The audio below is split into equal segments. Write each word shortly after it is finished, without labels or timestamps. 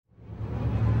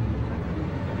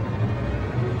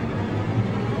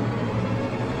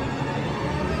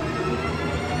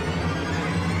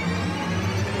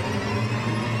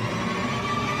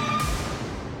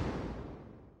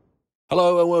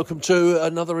Hello and welcome to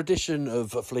another edition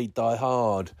of Fleet Die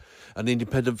Hard, an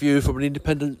independent view from an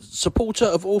independent supporter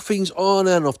of all things on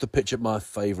and off the pitch at my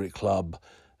favourite club,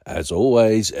 as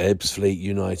always, Ebbsfleet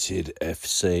United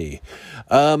FC.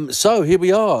 So here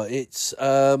we are. It's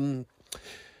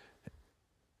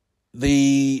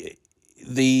the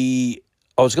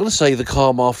I was going to say the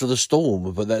calm after the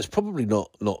storm, but that's probably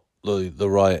not the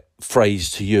right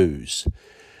phrase to use.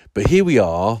 But here we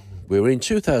are. We're in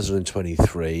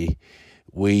 2023.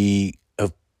 We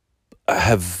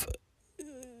have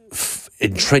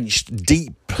entrenched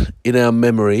deep in our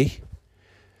memory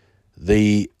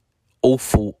the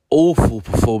awful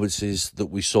performances that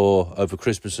we saw over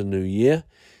Christmas and New Year,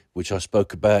 which I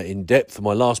spoke about in depth in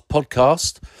my last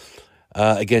podcast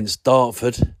against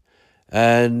Dartford.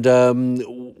 And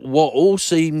what all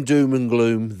seemed doom and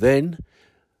gloom then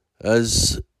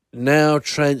has now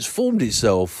transformed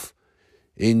itself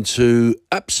into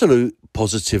absolute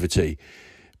positivity,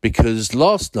 because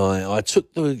last night I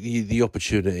took the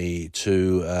opportunity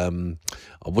to I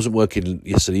wasn't working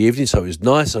yesterday evening, so it was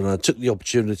nice, and I took the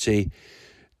opportunity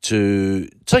to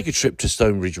take a trip to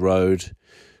Stonebridge Road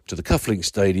to the Cufflink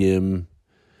Stadium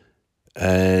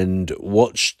and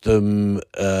watch them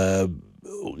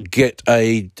get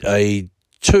a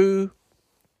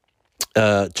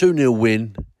 2-0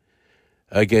 win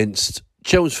against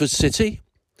Chelmsford City,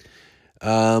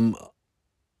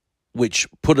 which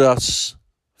put us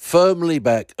firmly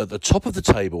back at the top of the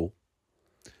table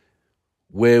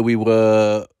where we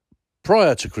were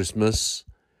prior to Christmas,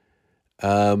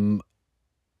 and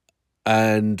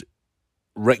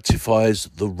rectifies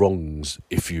the wrongs,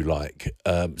 if you like.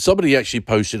 Somebody actually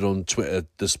posted on Twitter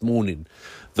this morning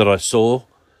that I saw,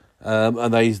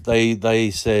 and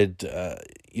they said,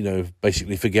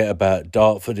 basically forget about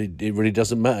Dartford. It really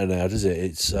doesn't matter now, does it?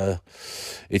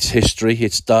 It's history.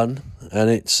 It's done, and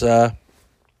it's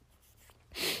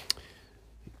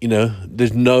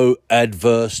there's no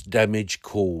adverse damage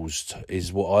caused,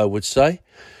 is what I would say.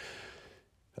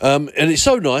 And it's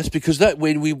so nice because that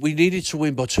win, we needed to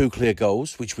win by 2 clear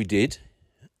goals, which we did.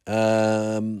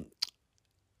 I'm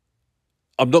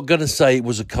not going to say it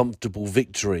was a comfortable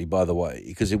victory, by the way,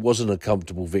 because it wasn't a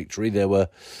comfortable victory. It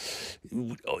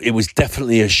was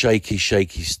definitely a shaky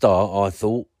start, I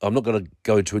thought. I'm not going to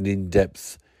go into an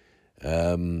in-depth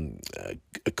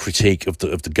critique of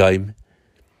the game.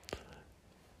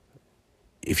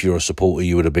 If you're a supporter,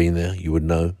 you would have been there. You would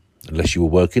know, unless you were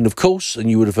working, of course, and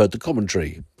you would have heard the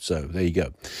commentary. So there you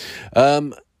go.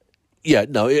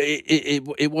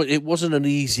 It wasn't an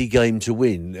easy game to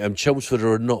win. Chelmsford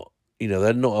are not.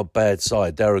 They're not a bad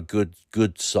side. They're a good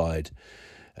side.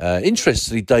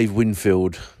 Interestingly, Dave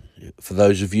Winfield, for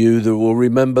those of you that will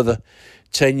remember the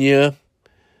tenure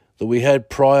that we had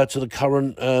prior to the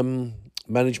current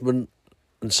management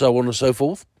and so on and so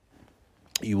forth,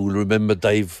 you will remember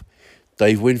Dave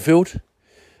Winfield.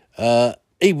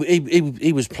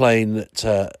 He was playing as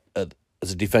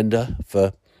a defender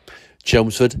for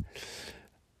Chelmsford.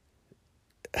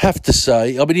 Have to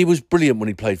say, he was brilliant when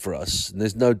he played for us, and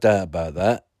there's no doubt about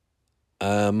that.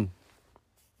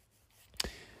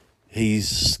 He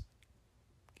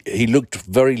looked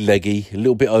very leggy, a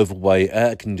little bit overweight,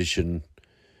 out of condition.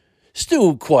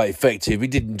 Still quite effective. He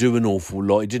didn't do an awful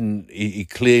lot. He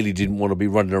clearly didn't want to be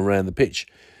running around the pitch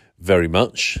very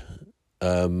much.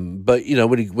 But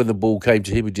when the ball came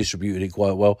to him, he distributed it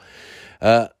quite well.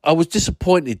 I was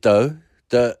disappointed though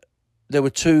that there were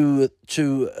two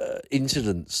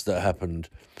incidents that happened.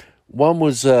 One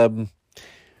was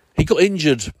he got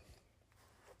injured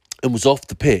and was off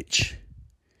the pitch,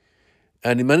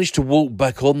 and he managed to walk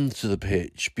back onto the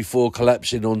pitch before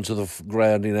collapsing onto the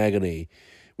ground in agony,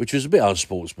 which was a bit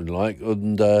unsportsmanlike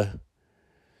and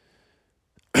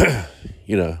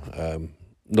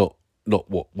not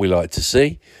what we like to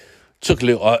see. Took a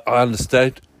little. I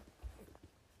understand.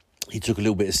 He took a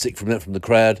little bit of stick from the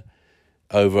crowd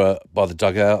over by the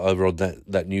dugout, over on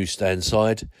that newsstand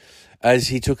side, as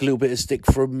he took a little bit of stick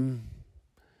from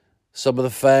some of the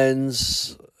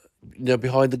fans,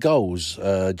 behind the goals.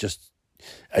 Just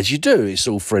as you do, it's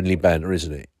all friendly banter,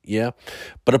 isn't it? Yeah,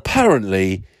 but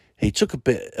apparently he took a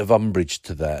bit of umbrage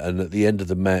to that, and at the end of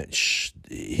the match,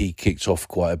 he kicked off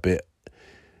quite a bit,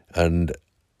 and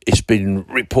it's been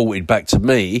reported back to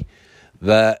me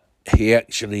that he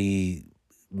actually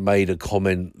made a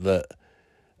comment that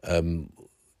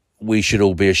we should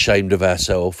all be ashamed of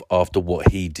ourselves after what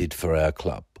he did for our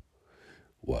club.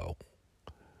 Well,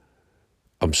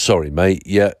 I'm sorry, mate.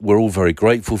 Yeah, we're all very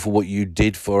grateful for what you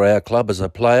did for our club as a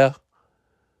player.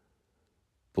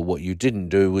 But what you didn't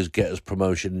do was get us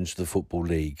promotion into the Football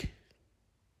League.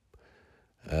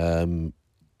 And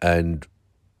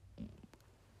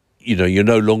you're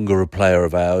no longer a player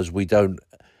of ours. We don't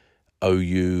owe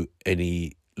you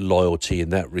any loyalty in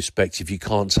that respect if you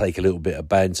can't take a little bit of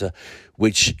banter,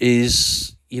 which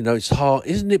is, it's hard,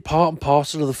 isn't it, part and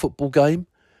parcel of the football game?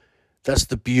 That's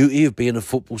the beauty of being a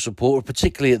football supporter,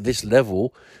 particularly at this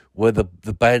level where the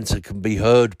banter can be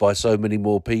heard by so many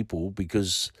more people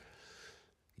because,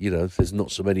 there's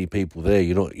not so many people there.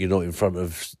 You're not in front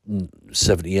of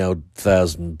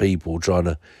 70,000 people trying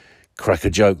to crack a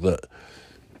joke that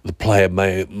the player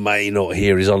may not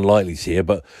hear, is unlikely to hear,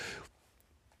 but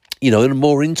in a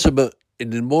more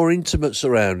intimate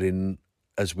surrounding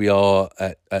as we are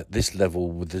at this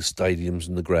level with the stadiums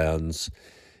and the grounds,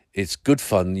 it's good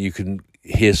fun. You can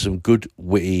hear some good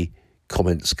witty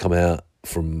comments come out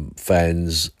from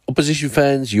fans, opposition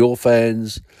fans, your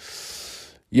fans.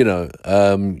 You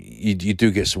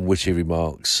do get some witty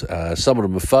remarks. Some of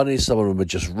them are funny, some of them are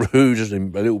just rude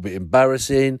and a little bit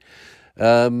embarrassing.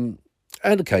 And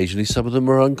occasionally some of them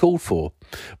are uncalled for.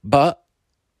 But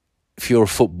if you're a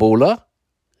footballer,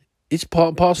 it's part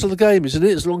and parcel of the game, isn't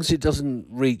it? As long as it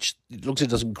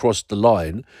doesn't cross the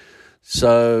line.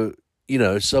 So,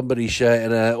 somebody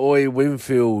shouting out, "Oi,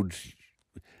 Winfield,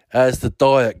 how's the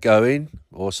diet going?"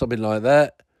 or something like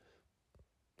that.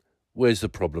 Where's the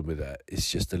problem with that? It's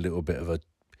just a little bit of a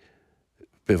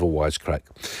wisecrack.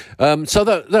 So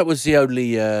that was the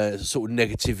only sort of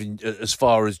negative as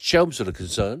far as Chelmsford are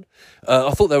concerned.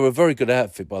 I thought they were a very good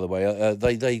outfit, by the way.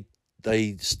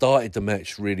 They started the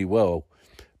match really well,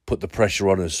 put the pressure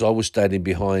on us. So I was standing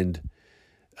behind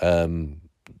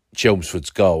Chelmsford's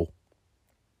goal,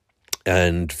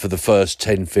 and for the first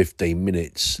 10, 15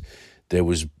 minutes, there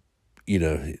was,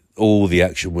 all the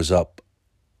action was up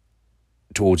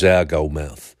towards our goal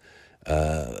mouth.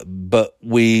 But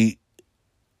we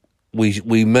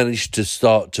managed to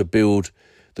start to build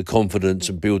the confidence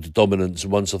and build the dominance.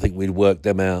 And once I think we'd worked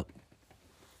them out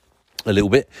a little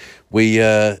bit, we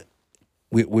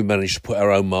managed to put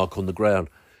our own mark on the ground,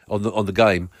 on the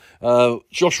game.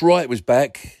 Josh Wright was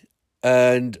back,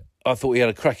 and I thought he had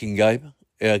a cracking game.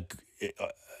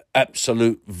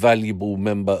 Absolute valuable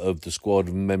member of the squad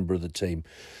and member of the team.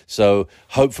 So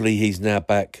hopefully he's now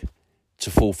back to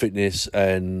full fitness,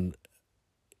 and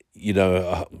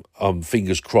I'm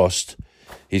fingers crossed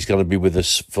he's going to be with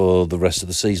us for the rest of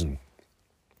the season,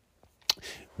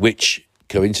 which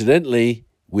coincidentally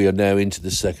we are now into the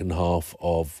second half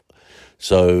of.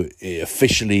 So it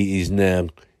officially is now,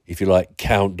 if you like,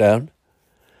 countdown.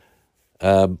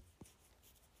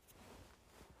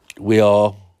 We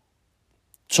are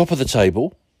top of the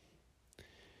table.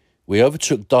 We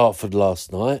overtook Dartford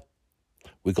last night.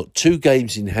 We've got 2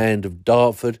 games in hand of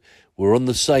Dartford. We're on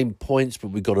the same points, but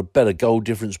we've got a better goal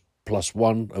difference,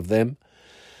 +1 of them.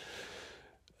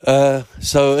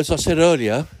 So, as I said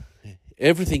earlier,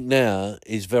 everything now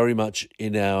is very much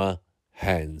in our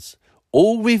hands.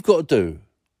 All we've got to do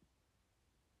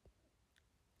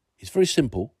is very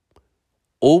simple.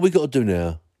 All we've got to do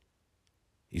now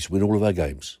is win all of our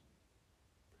games.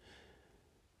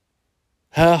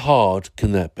 How hard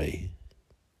can that be?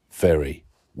 Very,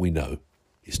 we know.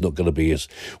 It's not going to be as...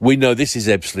 We know this is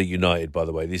Ebbsfleet United, by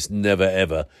the way. This is never,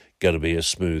 ever going to be a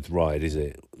smooth ride, is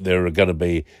it? There are going to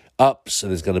be ups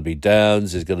and there's going to be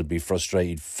downs. There's going to be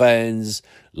frustrated fans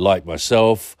like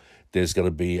myself. There's going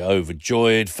to be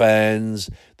overjoyed fans.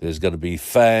 There's going to be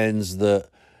fans that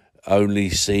only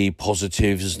see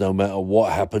positives no matter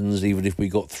what happens. Even if we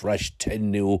got thrashed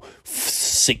 10-0,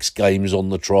 6 games on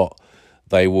the trot,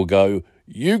 they will go,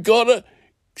 "You got to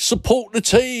support the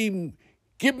team.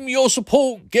 Give them your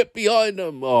support. Get behind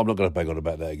them." Oh, I'm not going to bang on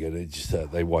about that again. It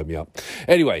just they wind me up.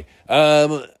 Anyway,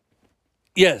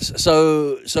 yes.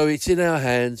 So it's in our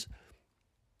hands.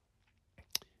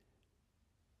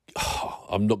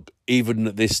 I'm not, even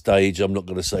at this stage, I'm not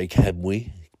going to say can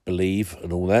we believe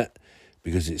and all that,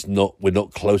 because we're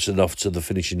not close enough to the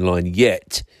finishing line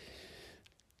yet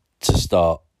to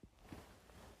start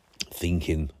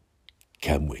thinking,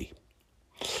 can we?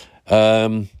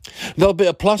 Another bit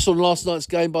of plus on last night's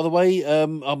game, by the way.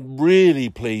 I'm really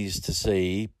pleased to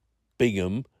see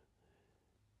Bingham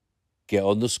get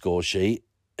on the score sheet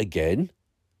again.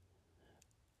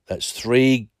 That's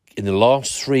 3 in the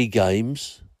last 3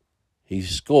 games. He's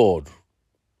scored.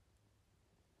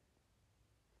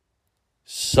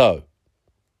 So,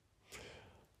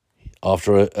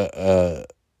 after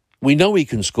we know he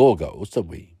can score goals, don't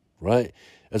we? Right?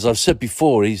 As I've said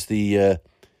before, he's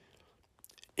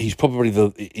probably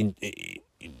the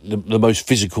most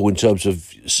physical in terms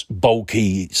of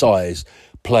bulky size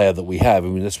player that we have. I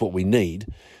mean, that's what we need.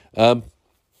 But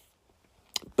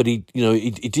he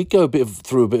did go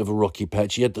through a bit of a rocky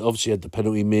patch. He obviously had the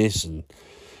penalty miss and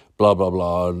blah blah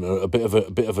blah, and a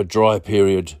bit of a dry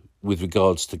period with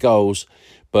regards to goals,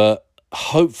 but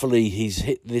hopefully he's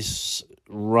hit this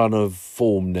run of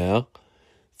form now.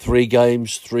 3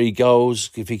 games, 3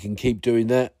 goals. If he can keep doing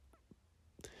that,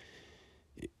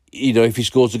 if he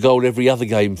scores a goal every other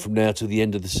game from now to the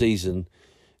end of the season,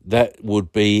 that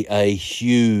would be a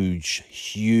huge,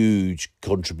 huge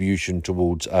contribution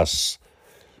towards us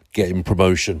getting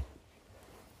promotion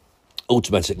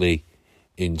automatically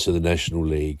into the National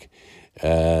League.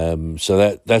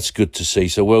 So that's good to see.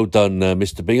 So well done,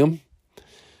 Mr. Bingham.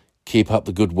 Keep up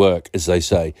the good work, as they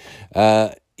say.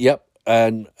 Yep.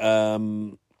 And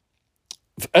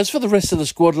as for the rest of the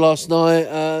squad last night,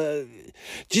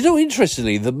 do you know,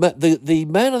 interestingly, the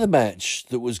man of the match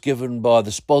that was given by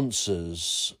the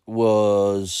sponsors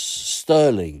was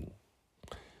Sterling.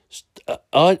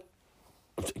 I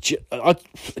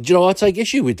take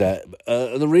issue with that.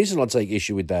 And the reason I take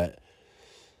issue with that,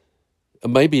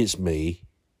 and maybe it's me,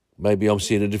 maybe I'm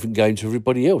seeing a different game to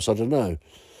everybody else, I don't know.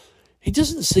 He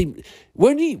doesn't seem...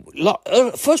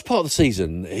 first part of the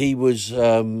season, he was...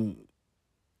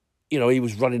 he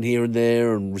was running here and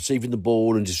there and receiving the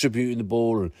ball and distributing the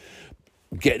ball and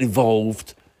getting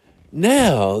involved.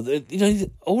 Now,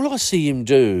 all I see him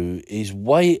do is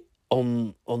wait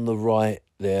on the right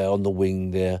there, on the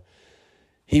wing there.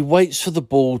 He waits for the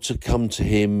ball to come to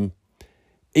him.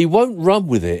 He won't run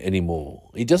with it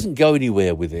anymore. He doesn't go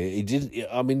anywhere with it.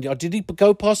 Did he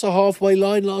go past the halfway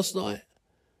line last night?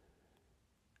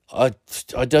 I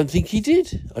don't think he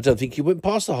did. I don't think he went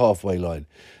past the halfway line.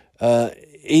 I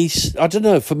don't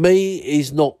know, for me,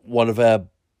 he's not one of our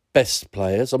best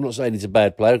players. I'm not saying he's a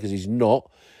bad player, because he's not.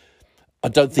 I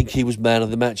don't think he was man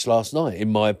of the match last night,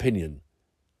 in my opinion.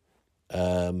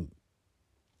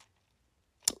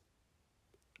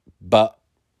 But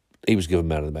he was given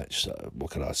man of the match, so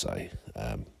what can I say?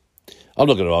 I'm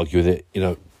not going to argue with it.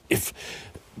 If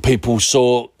people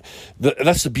saw...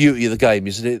 That's the beauty of the game,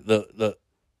 isn't it? That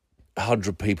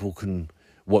 100 people can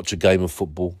watch a game of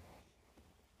football,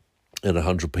 and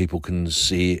 100 people can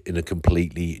see it in a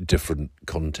completely different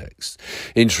context.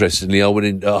 Interestingly, I went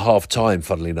in at half-time,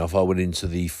 funnily enough, I went into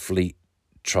the Fleet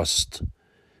Trust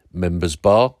members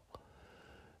bar,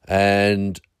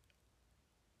 and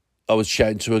I was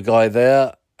chatting to a guy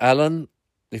there, Alan,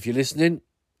 if you're listening,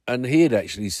 and he had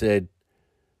actually said,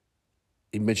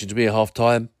 he mentioned to me at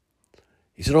half-time,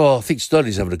 he said, I think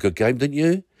Sterling's having a good game, didn't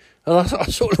you? And I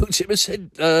sort of looked at him and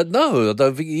said, no, I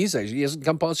don't think he is, actually. He hasn't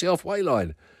come past the halfway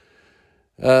line.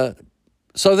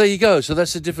 So there you go. So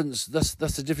that's the difference. That's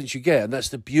the difference you get, and that's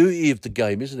the beauty of the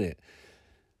game, isn't it?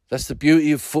 That's the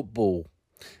beauty of football.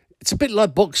 It's a bit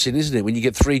like boxing, isn't it? When you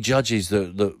get 3 judges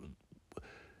that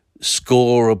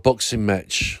score a boxing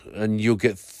match, and you'll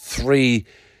get 3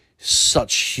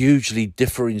 such hugely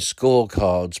differing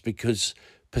scorecards, because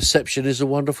perception is a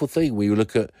wonderful thing. We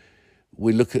look at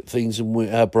things,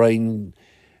 and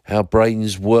our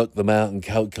brains work them out and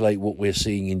calculate what we're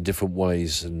seeing in different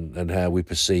ways, and how we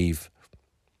perceive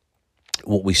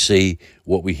what we see,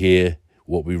 what we hear,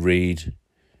 what we read,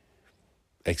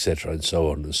 etc., and so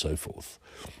on and so forth.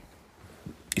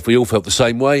 If we all felt the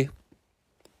same way,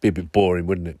 it'd be a bit boring,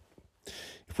 wouldn't it?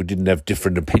 If we didn't have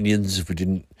different opinions, if we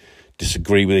didn't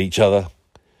disagree with each other.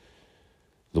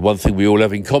 The one thing we all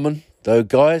have in common, though,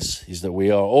 guys, is that we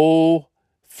are all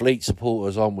Fleet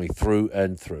supporters, aren't we, through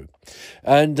and through.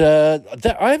 And I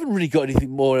haven't really got anything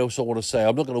more else I want to say.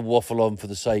 I'm not going to waffle on for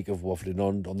the sake of waffling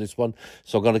on this one.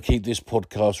 So I'm going to keep this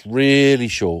podcast really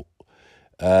short.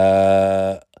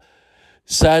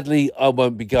 Sadly, I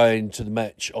won't be going to the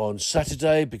match on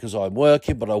Saturday because I'm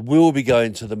working, but I will be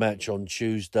going to the match on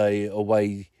Tuesday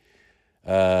away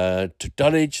to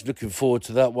Dulwich. Looking forward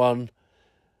to that one.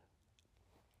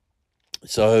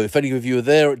 So if any of you are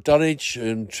there at Dulwich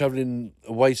and travelling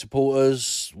away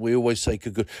supporters, we always take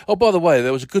a good... Oh, by the way,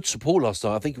 there was a good support last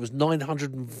night. I think it was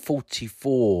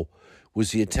 944 was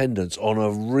the attendance on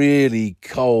a really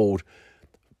cold...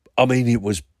 I mean, it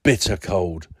was bitter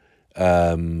cold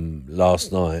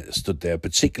last night. I stood there,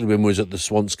 particularly when we was at the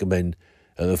Swanscombe end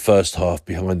at the first half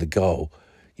behind the goal.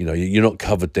 You're not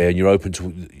covered there, and you're open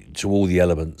to all the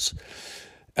elements.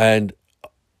 And...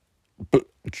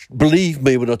 believe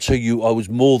me when I tell you, I was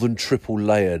more than triple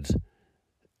layered,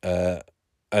 and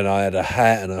I had a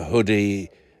hat and a hoodie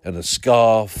and a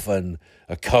scarf and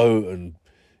a coat and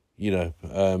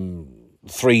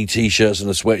 3 t-shirts and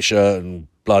a sweatshirt and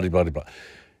blah blah blah,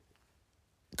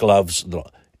 gloves.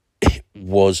 It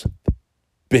was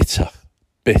bitter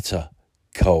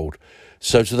cold.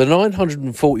 So to the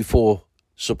 944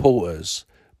 supporters,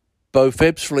 both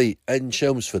Ebbsfleet and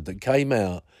Chelmsford, that came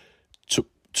out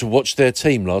to watch their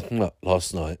team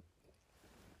last night,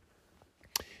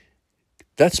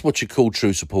 That's what you call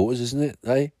true supporters, isn't it?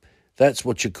 Eh? That's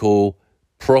what you call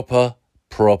proper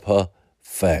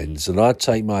fans. And I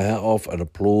take my hat off and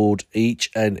applaud each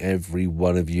and every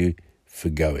one of you for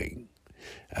going.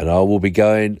 And I will be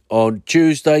going on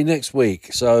Tuesday next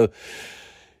week. So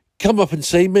come up and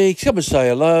see me. Come and say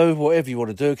hello, whatever you want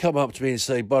to do. Come up to me and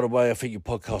say, by the way, I think your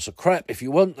podcasts are crap. If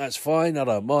you want, that's fine. I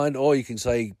don't mind. Or you can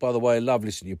say, by the way, I love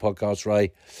listening to your podcast,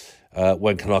 Ray.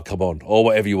 When can I come on? Or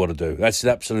whatever you want to do. That's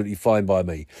absolutely fine by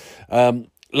me.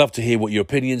 Love to hear what your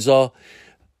opinions are.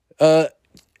 I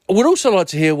would also like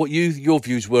to hear what your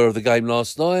views were of the game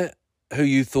last night. Who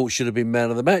you thought should have been man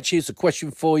of the match. Here's a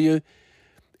question for you.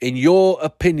 In your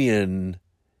opinion,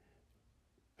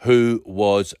 who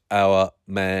was our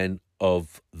man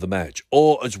of the match?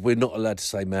 Or, as we're not allowed to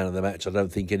say man of the match, I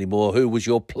don't think anymore, who was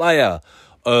your player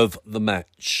of the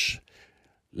match?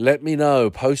 Let me know.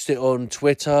 Post it on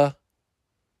Twitter,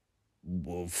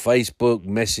 Facebook,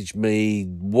 message me,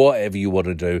 whatever you want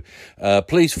to do.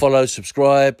 Please follow,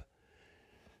 subscribe,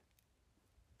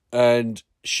 and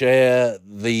share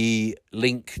the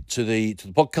link to the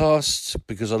podcast,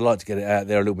 because I'd like to get it out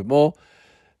there a little bit more.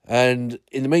 And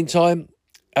in the meantime,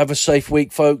 have a safe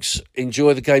week, folks.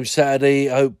 Enjoy the game Saturday.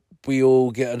 I hope we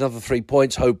all get another 3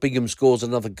 points. Hope Bingham scores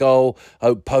another goal.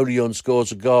 Hope Polion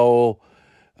scores a goal.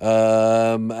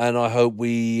 And I hope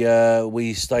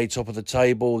we stay top of the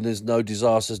table and there's no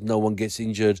disasters, no one gets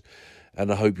injured.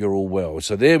 And I hope you're all well.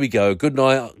 So there we go. Good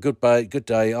night, good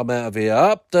day. I'm out of here.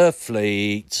 Up the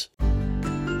Fleet.